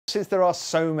Since there are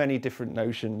so many different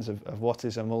notions of what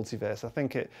is a multiverse, I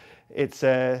think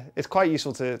it's quite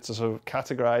useful to sort of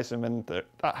categorize them, and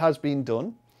that has been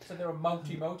done. So there are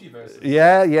multiverses?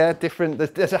 Yeah, different.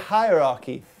 There's a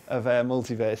hierarchy of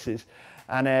multiverses.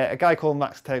 And a guy called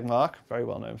Max Tegmark, very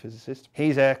well-known physicist,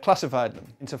 he's classified them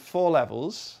into 4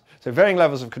 levels, so varying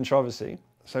levels of controversy.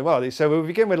 So we'll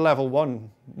begin with level 1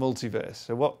 multiverse,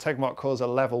 so what Tegmark calls a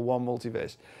level 1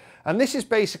 multiverse. And this is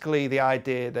basically the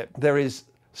idea that there is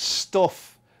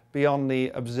stuff beyond the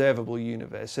observable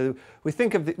universe. So we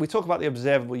talk about the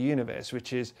observable universe,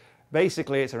 which is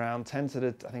basically it's around 10 to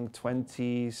the, I think,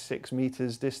 26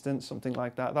 meters distance, something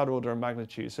like that, that order of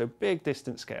magnitude. So big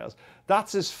distance scales.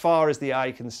 That's as far as the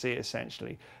eye can see,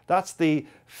 essentially. That's the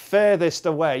furthest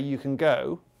away you can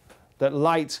go that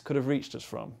light could have reached us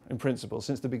from, in principle,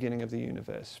 since the beginning of the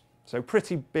universe. So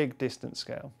pretty big distance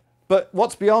scale. But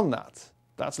what's beyond that?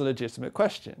 That's a legitimate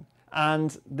question.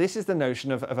 And this is the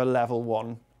notion of a level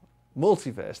 1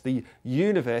 multiverse. The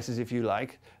universe is, if you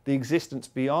like, the existence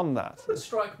beyond that. It would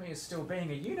strike me as still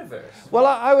being a universe. Well,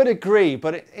 I would agree,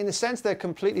 but in a sense they're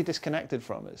completely disconnected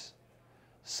from us.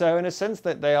 So in a sense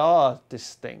that they are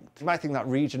distinct. You might think that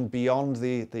region beyond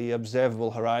the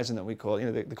observable horizon that we call,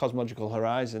 the cosmological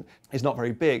horizon, is not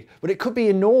very big, but it could be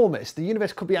enormous. The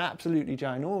universe could be absolutely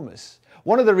ginormous.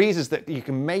 One of the reasons that you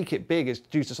can make it big is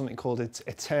due to something called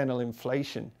eternal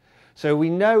inflation. So we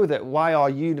know that why our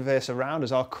universe around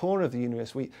us, our corner of the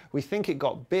universe, we think it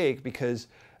got big because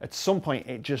at some point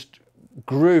it just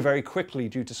grew very quickly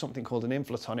due to something called an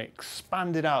inflaton. It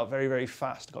expanded out very, very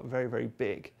fast, got very, very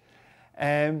big.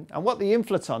 And what the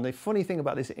inflaton, the funny thing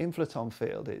about this inflaton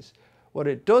field is, what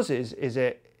it does is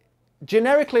it,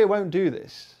 generically it won't do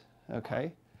this,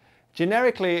 okay?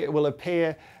 Generically it will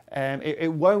appear,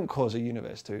 it won't cause a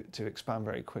universe to expand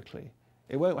very quickly.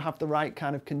 It won't have the right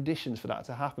kind of conditions for that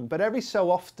to happen, but every so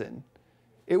often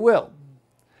it will.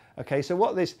 Okay, so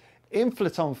what this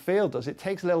inflaton field does, it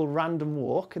takes a little random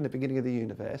walk in the beginning of the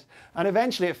universe, and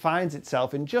eventually it finds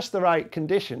itself in just the right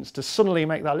conditions to suddenly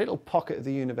make that little pocket of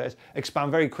the universe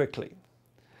expand very quickly.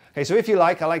 Okay, so if you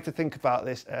like, I like to think about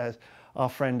this as our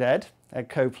friend Ed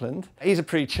Copeland. He's a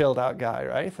pretty chilled out guy,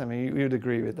 right? I mean, you would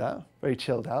agree with that, very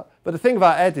chilled out. But the thing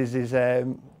about Ed is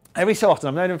every so often,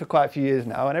 I've known him for quite a few years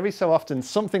now, and every so often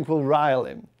something will rile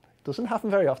him. Doesn't happen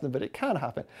very often, but it can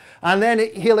happen. And then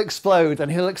he'll explode,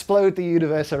 and he'll explode the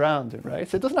universe around him, right?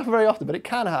 So it doesn't happen very often, but it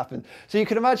can happen. So you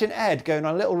can imagine Ed going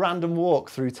on a little random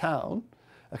walk through town.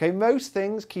 Okay, most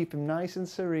things keep him nice and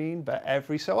serene, but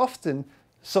every so often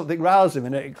something riles him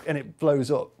and it blows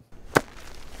up.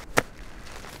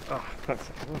 Oh,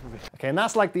 okay, and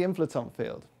that's like the inflaton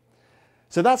field.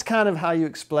 So that's kind of how you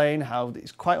explain how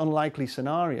these quite unlikely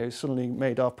scenarios suddenly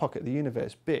made our pocket of the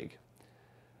universe big.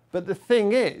 But the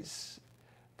thing is,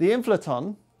 the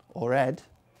inflaton, or Ed,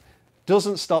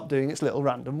 doesn't stop doing its little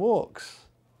random walks.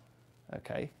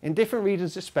 Okay? In different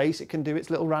regions of space, it can do its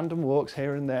little random walks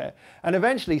here and there. And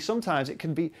eventually, sometimes it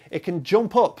can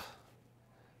jump up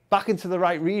back into the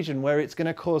right region where it's going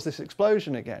to cause this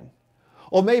explosion again.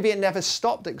 Or maybe it never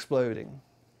stopped exploding.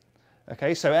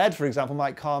 Okay, so Ed, for example,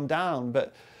 might calm down,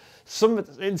 but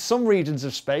in some regions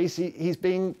of space, he's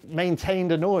being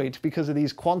maintained annoyed because of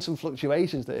these quantum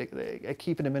fluctuations that are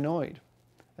keeping him annoyed.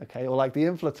 Okay, or like the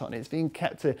inflaton, it's being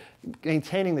kept to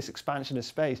maintaining this expansion of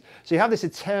space. So you have this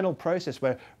eternal process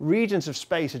where regions of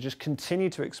space are just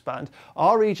continue to expand.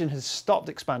 Our region has stopped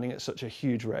expanding at such a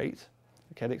huge rate.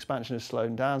 Okay, the expansion has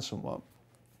slowed down somewhat.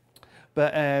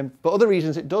 But other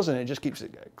regions it doesn't. It just keeps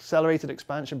accelerated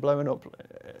expansion, blowing up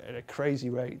at a crazy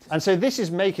rate. And so this is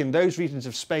making those regions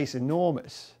of space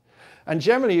enormous. And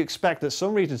generally you expect that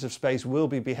some regions of space will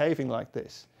be behaving like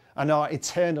this and are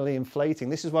eternally inflating.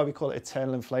 This is why we call it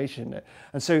eternal inflation.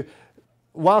 And so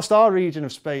whilst our region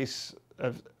of space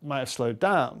might have slowed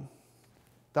down,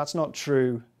 that's not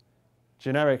true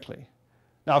generically.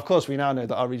 Now, of course, we now know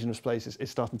that our region of space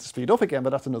is starting to speed up again, but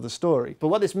that's another story. But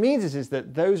what this means is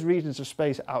that those regions of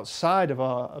space outside of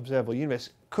our observable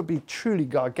universe could be truly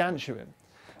gargantuan.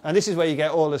 And this is where you get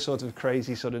all the sort of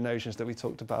crazy sort of notions that we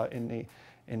talked about in the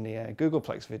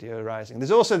Googleplex video arising.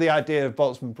 There's also the idea of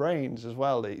Boltzmann brains as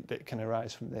well that can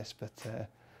arise from this, but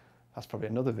that's probably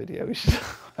another video.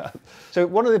 So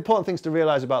one of the important things to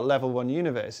realize about level 1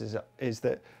 universe is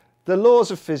that the laws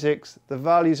of physics, the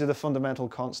values of the fundamental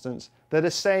constants, they're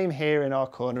the same here in our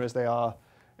corner as they are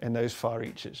in those far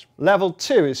reaches. Level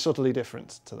 2 is subtly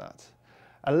different to that.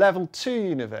 A level 2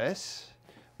 universe,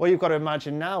 what you've got to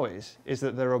imagine now is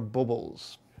that there are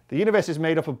bubbles. The universe is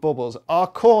made up of bubbles. Our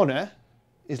corner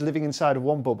is living inside of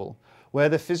one bubble, where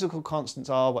the physical constants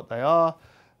are what they are,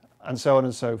 and so on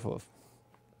and so forth.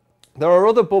 There are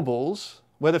other bubbles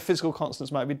where the physical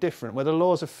constants might be different, where the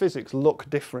laws of physics look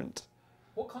different.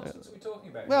 What constants are we talking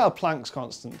about? Well, Planck's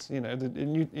constant,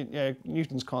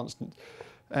 Newton's constant,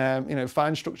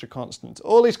 fine structure constant,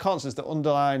 all these constants that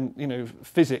underline,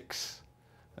 physics.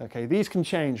 Okay, these can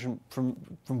change from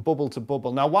bubble to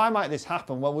bubble. Now, why might this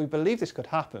happen? Well, we believe this could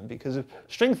happen because of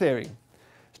string theory.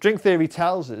 String theory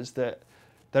tells us that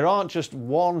there aren't just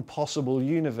one possible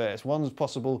universe, one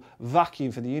possible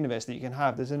vacuum for the universe that you can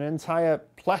have. There's an entire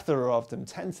plethora of them,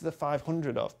 10 to the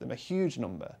 500 of them, a huge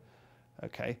number.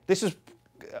 Okay, this is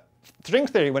string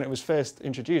theory. When it was first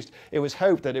introduced, it was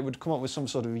hoped that it would come up with some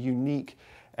sort of unique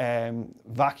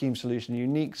vacuum solution,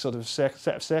 unique sort of set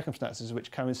of circumstances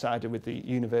which coincided with the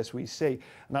universe we see.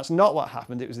 And that's not what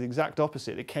happened. It was the exact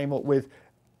opposite. It came up with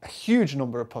a huge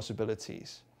number of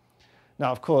possibilities.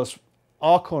 Now, of course,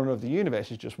 our corner of the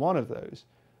universe is just one of those,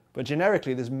 but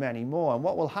generically there's many more. And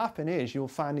what will happen is you'll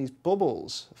find these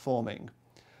bubbles forming.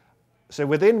 So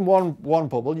within one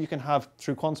bubble, you can have,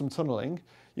 through quantum tunneling,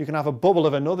 you can have a bubble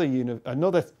of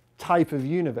another type of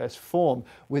universe form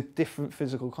with different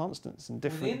physical constants and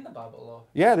different. Within the bubble, or?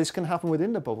 Yeah, this can happen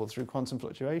within the bubble through quantum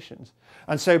fluctuations.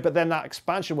 And so, but then that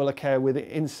expansion will occur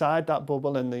inside that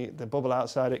bubble, and the bubble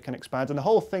outside it can expand, and the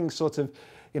whole thing sort of,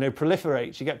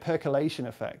 proliferates. You get percolation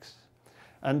effects.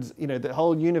 And the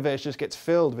whole universe just gets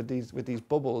filled with these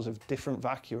bubbles of different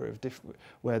vacua,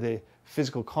 where the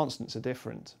physical constants are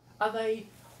different. Are they?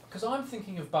 Because I'm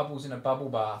thinking of bubbles in a bubble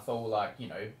bath, all like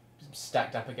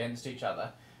stacked up against each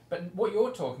other. But what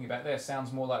you're talking about there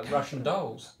sounds more like Russian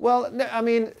dolls. Well, no, I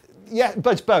mean, yeah,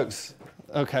 but it's both.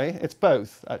 Okay, it's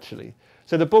both actually.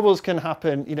 So the bubbles can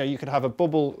happen. You could have a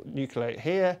bubble nucleate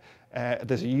here.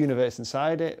 There's a universe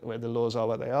inside it where the laws are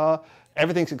what they are.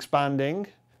 Everything's expanding.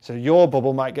 So your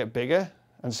bubble might get bigger,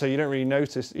 and so you don't really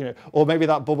notice, or maybe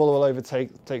that bubble will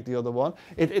overtake the other one.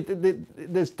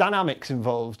 There's dynamics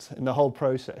involved in the whole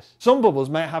process. Some bubbles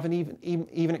may have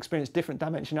even experience different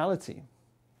dimensionality,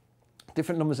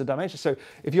 different numbers of dimensions. So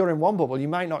if you're in one bubble, you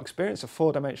might not experience a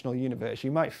 4-dimensional universe. You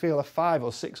might feel a 5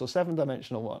 or 6 or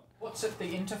 7-dimensional one. What's at the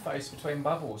interface between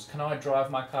bubbles? Can I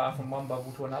drive my car from one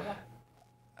bubble to another?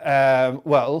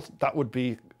 Well, that would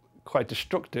be quite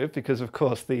destructive because, of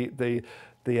course, the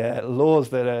laws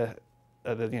that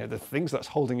are the things that's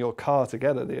holding your car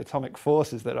together, the atomic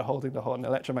forces that are holding the whole, and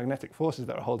electromagnetic forces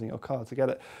that are holding your car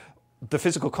together, the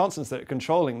physical constants that are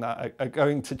controlling that are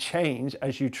going to change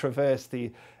as you traverse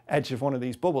the edge of one of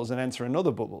these bubbles and enter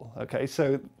another bubble. Okay,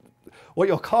 so what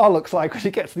your car looks like when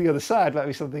you get to the other side might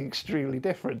be something extremely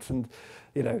different, and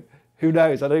who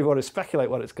knows? I don't even want to speculate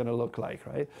what it's going to look like,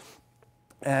 right?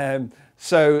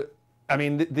 So, I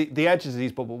mean, the edges of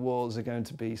these bubble walls are going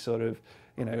to be sort of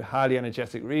highly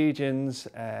energetic regions,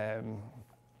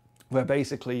 where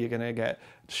basically you're going to get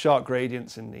sharp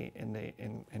gradients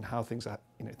in how things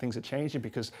are changing,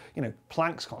 because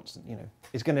Planck's constant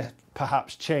is going to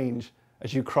perhaps change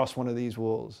as you cross one of these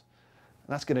walls,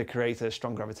 and that's going to create a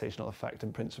strong gravitational effect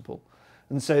in principle.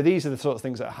 And so these are the sort of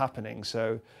things that are happening.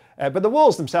 So, but the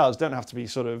walls themselves don't have to be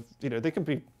sort of they can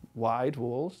be wide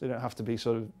walls. They don't have to be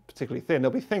sort of particularly thin.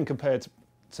 They'll be thin compared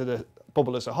to the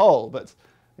bubble as a whole, but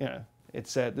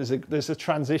it's there's a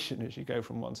transition as you go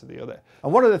from one to the other.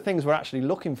 And one of the things we're actually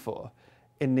looking for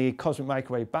in the cosmic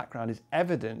microwave background is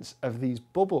evidence of these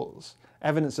bubbles,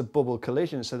 evidence of bubble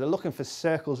collisions. So they're looking for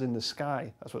circles in the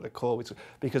sky. That's what they're called,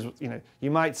 because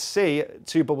you might see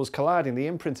two bubbles colliding. The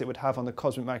imprint it would have on the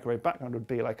cosmic microwave background would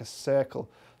be like a circle,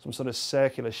 some sort of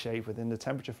circular shape within the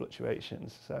temperature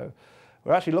fluctuations. So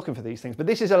we're actually looking for these things. But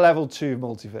this is a level 2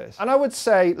 multiverse, and I would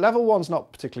say level 1's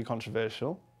not particularly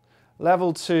controversial.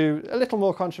 Level 2, a little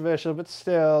more controversial, but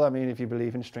still, I mean, if you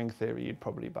believe in string theory, you'd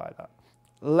probably buy that.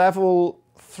 Level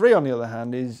 3, on the other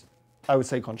hand, is, I would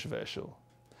say, controversial.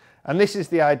 And this is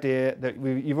the idea that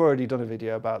you've already done a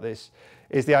video about this,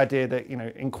 is the idea that,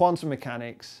 in quantum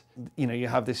mechanics, you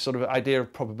have this sort of idea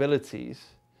of probabilities.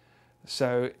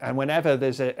 So, and whenever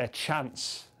there's a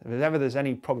chance, if there's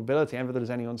any probability, whenever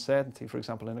there's any uncertainty, for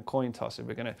example, in a coin toss, if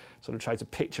we're going to sort of try to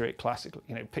picture it classically,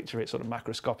 picture it sort of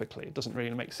macroscopically, it doesn't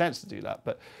really make sense to do that.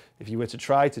 But if you were to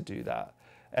try to do that,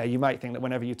 you might think that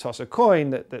whenever you toss a coin,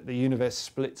 that the universe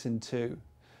splits in two,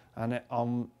 and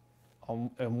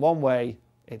in one way,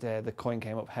 the coin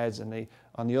came up heads, and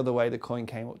on the other way, the coin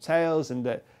came up tails, and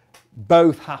that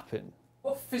both happen.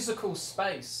 What physical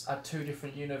space are two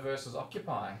different universes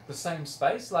occupying? The same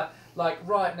space? Like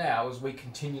right now, as we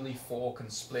continually fork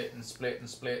and split and split and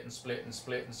split and split and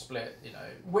split and split,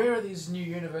 where are these new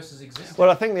universes existing? Well,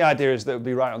 I think the idea is that it would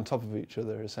be right on top of each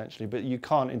other, essentially, but you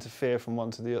can't interfere from one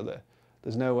to the other.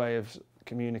 There's no way of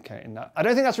communicating that. I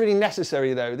don't think that's really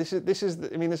necessary, though. This is.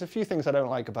 I mean, there's a few things I don't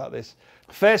like about this.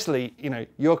 Firstly,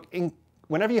 you're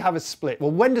whenever you have a split, well,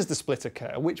 when does the split occur?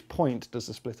 At which point does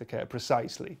the split occur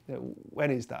precisely? When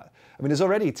is that? I mean, there's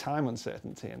already time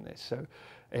uncertainty in this, so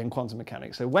in quantum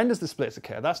mechanics. So when does the split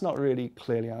occur? That's not really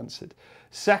clearly answered.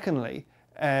 Secondly,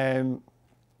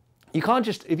 you can't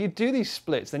just, if you do these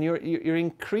splits, then you're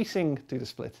increasing, do the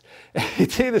splits. If you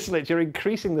do the splits, you're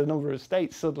increasing the number of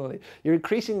states suddenly. You're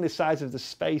increasing the size of the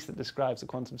space that describes the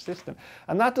quantum system.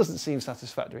 And that doesn't seem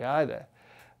satisfactory either.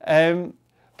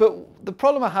 But the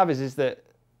problem I have is that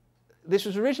this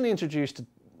was originally introduced to,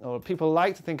 or people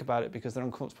like to think about it because they're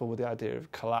uncomfortable with the idea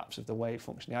of collapse of the wave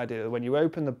function. The idea that when you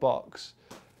open the box,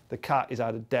 the cat is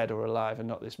either dead or alive and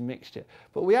not this mixture.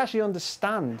 But we actually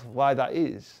understand why that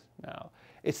is now.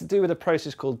 It's to do with a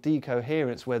process called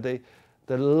decoherence, where the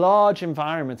large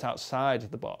environment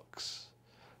outside the box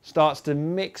starts to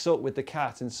mix up with the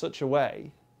cat in such a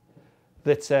way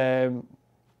that,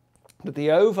 that the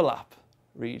overlap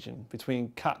region between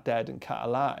cat dead and cat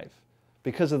alive,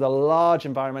 because of the large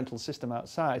environmental system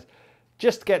outside,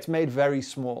 just gets made very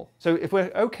small. So if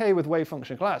we're okay with wave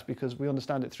function collapse because we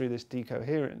understand it through this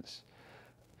decoherence,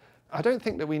 I don't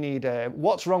think that we need,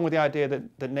 what's wrong with the idea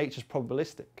that nature's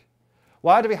probabilistic?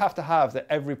 Why do we have to have that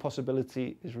every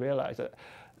possibility is realized?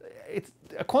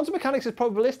 Quantum mechanics is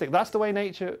probabilistic. That's the way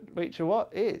nature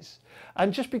what is.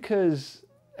 And just because,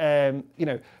 you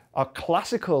know, our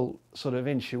classical sort of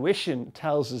intuition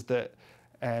tells us that,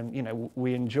 you know,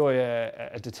 we enjoy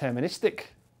a deterministic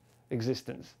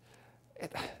existence,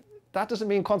 that doesn't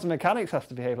mean quantum mechanics has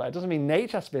to behave like that. It doesn't mean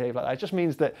nature has to behave like that. It just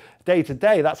means that day to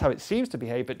day, that's how it seems to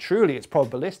behave, but truly it's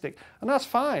probabilistic, and that's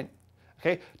fine.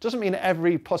 Okay, doesn't mean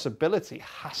every possibility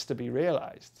has to be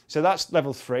realized. So that's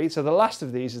level 3. So the last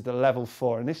of these is the level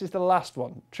 4, and this is the last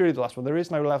one, truly the last one. There is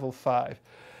no level 5.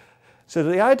 So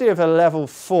the idea of a level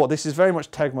 4, this is very much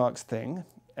Tegmark's thing,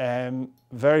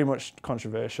 very much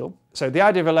controversial. So the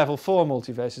idea of a level 4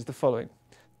 multiverse is the following.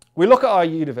 We look at our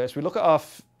universe, we look at our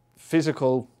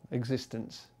physical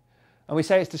existence, and we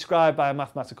say it's described by a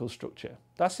mathematical structure.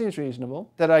 That seems reasonable,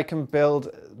 that I can build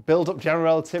up general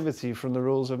relativity from the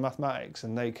rules of mathematics,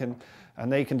 and they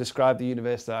can describe the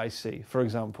universe that I see, for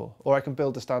example. Or I can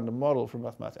build a standard model from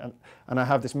mathematics, and I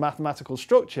have this mathematical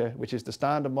structure, which is the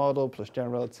standard model plus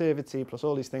general relativity plus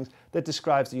all these things that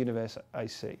describes the universe I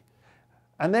see.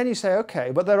 And then you say,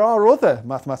 okay, but there are other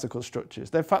mathematical structures.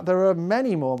 In fact, there are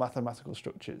many more mathematical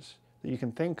structures that you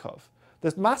can think of.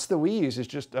 The maths that we use is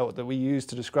just, that we use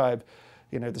to describe,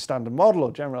 you know, the standard model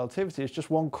or general relativity is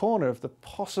just one corner of the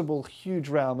possible huge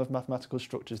realm of mathematical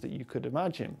structures that you could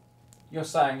imagine. You're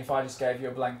saying if I just gave you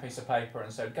a blank piece of paper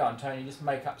and said, go on, Tony, just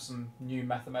make up some new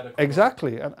mathematical...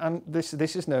 Exactly, and this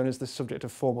is known as the subject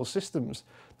of formal systems,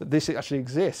 that this actually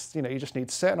exists. You know, you just need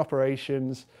certain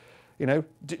operations. You know,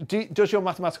 does your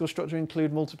mathematical structure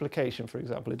include multiplication, for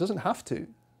example? It doesn't have to.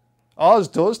 Ours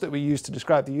does, that we use to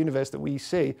describe the universe that we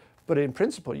see. But in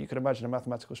principle, you could imagine a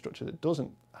mathematical structure that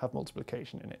doesn't have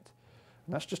multiplication in it.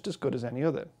 And that's just as good as any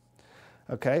other.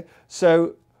 Okay,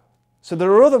 so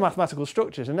there are other mathematical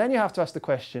structures, and then you have to ask the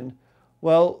question,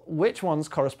 well, which ones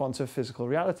correspond to physical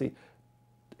reality?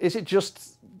 Is it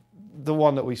just the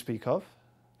one that we speak of?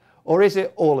 Or is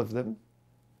it all of them?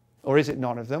 Or is it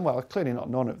none of them? Well, clearly not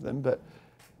none of them, but,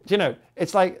 you know,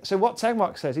 it's like, so what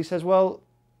Tegmark says, he says, well,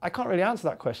 I can't really answer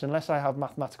that question unless I have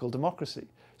mathematical democracy.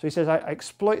 So he says, I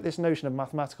exploit this notion of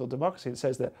mathematical democracy that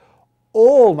says that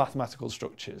all mathematical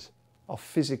structures are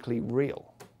physically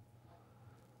real.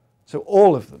 So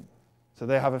all of them. So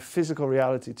they have a physical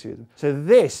reality to them. So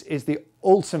this is the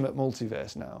ultimate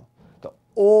multiverse now. That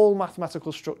all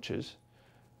mathematical structures,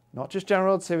 not just general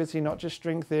relativity, not just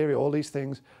string theory, all these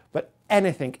things, but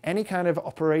anything, any kind of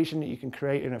operation that you can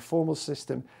create in a formal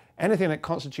system, anything that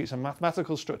constitutes a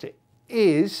mathematical structure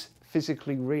is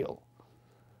physically real.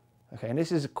 Okay, and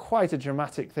this is quite a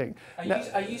dramatic thing.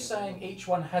 Are you saying each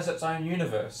one has its own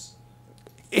universe?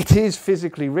 It is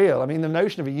physically real. I mean, the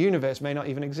notion of a universe may not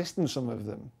even exist in some of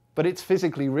them, but it's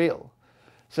physically real.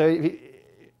 So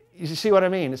you see what I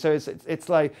mean? So it's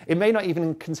like, it may not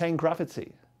even contain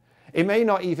gravity. It may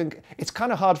not even, it's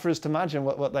kind of hard for us to imagine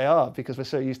what they are because we're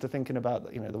so used to thinking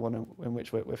about, you know, the one in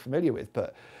which we're familiar with.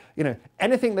 But, you know,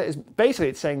 anything that is, basically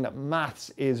it's saying that maths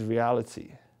is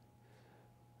reality.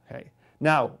 Okay.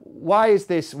 Now, why does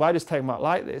Tegmark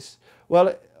like this?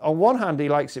 Well, on one hand, he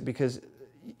likes it because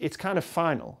it's kind of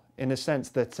final in the sense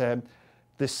that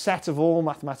the set of all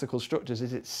mathematical structures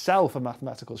is itself a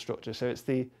mathematical structure. So it's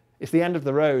the end of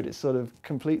the road. It sort of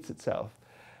completes itself.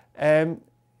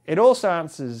 It also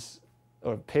answers,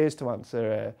 or appears to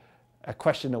answer, a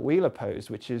question that Wheeler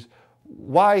posed, which is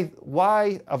why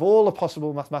of all the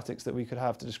possible mathematics that we could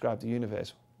have to describe the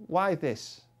universe, why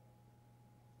this?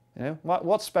 You know,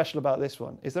 what's special about this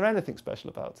one? Is there anything special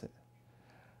about it?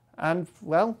 And,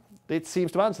 well, it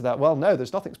seems to answer that. Well, no,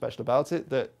 there's nothing special about it,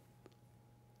 that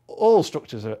all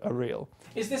structures are real.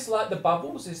 Is this like the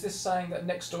bubbles? Is this saying that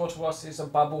next door to us is a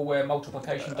bubble where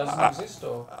multiplication doesn't exist?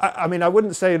 Or I mean, I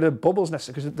wouldn't say the bubbles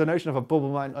necessarily, because the notion of a bubble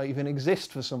might not even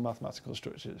exist for some mathematical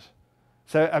structures.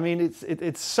 So, I mean,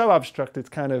 it's so abstract, it's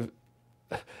kind of,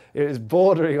 it is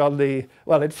bordering on the,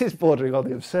 well, it is bordering on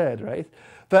the absurd, right?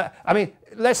 But, I mean,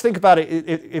 let's think about it,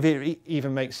 if it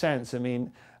even makes sense. I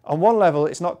mean, on one level,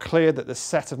 it's not clear that the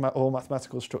set of all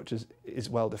mathematical structures is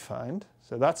well defined,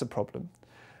 so that's a problem.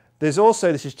 There's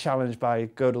also, this is challenged by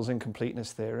Gödel's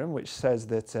incompleteness theorem, which says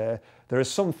that there are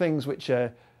some things which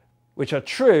are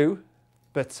true,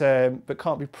 but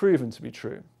can't be proven to be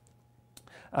true.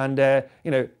 And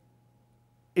you know,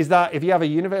 is that, if you have a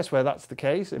universe where that's the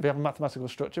case, if you have a mathematical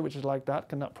structure which is like that,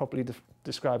 can that properly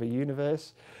describe a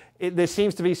universe? There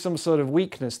seems to be some sort of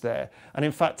weakness there. And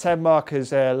in fact, Tegmark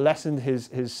has lessened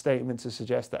his statement to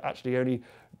suggest that actually only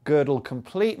Gödel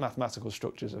complete mathematical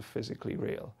structures are physically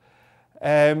real.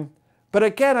 But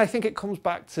again, I think it comes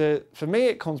back to, for me,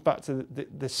 it comes back to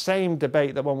the same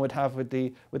debate that one would have with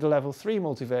the level 3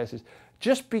 multiverses.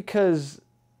 Just because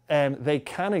they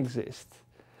can exist,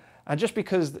 and just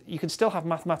because you can still have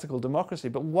mathematical democracy,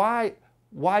 but why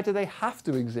do they have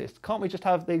to exist? Can't we just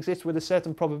have they exist with a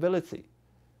certain probability?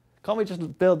 Can't we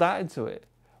just build that into it?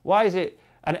 Why is it,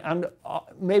 and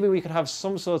maybe we could have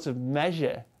some sort of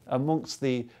measure amongst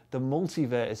the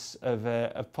multiverse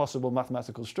of possible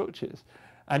mathematical structures,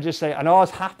 and just say, and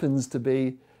ours happens to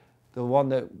be the one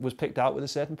that was picked out with a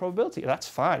certain probability. That's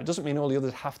fine. It doesn't mean all the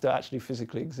others have to actually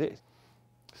physically exist.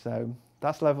 So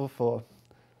that's level 4.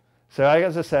 So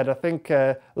as I said, I think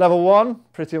level 1,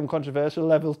 pretty uncontroversial.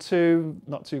 Level 2,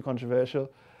 not too controversial.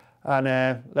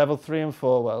 And level 3 and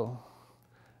 4, well,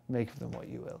 make of them what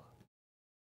you will.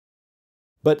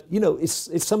 But, you know,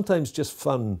 it's sometimes just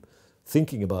fun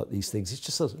thinking about these things. It's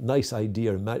just a nice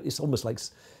idea. It's almost like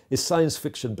it's science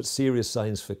fiction, but serious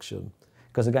science fiction.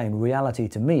 Because again, reality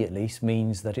to me at least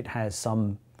means that it has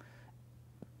some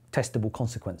testable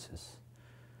consequences.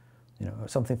 You know,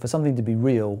 for something to be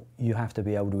real, you have to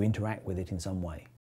be able to interact with it in some way.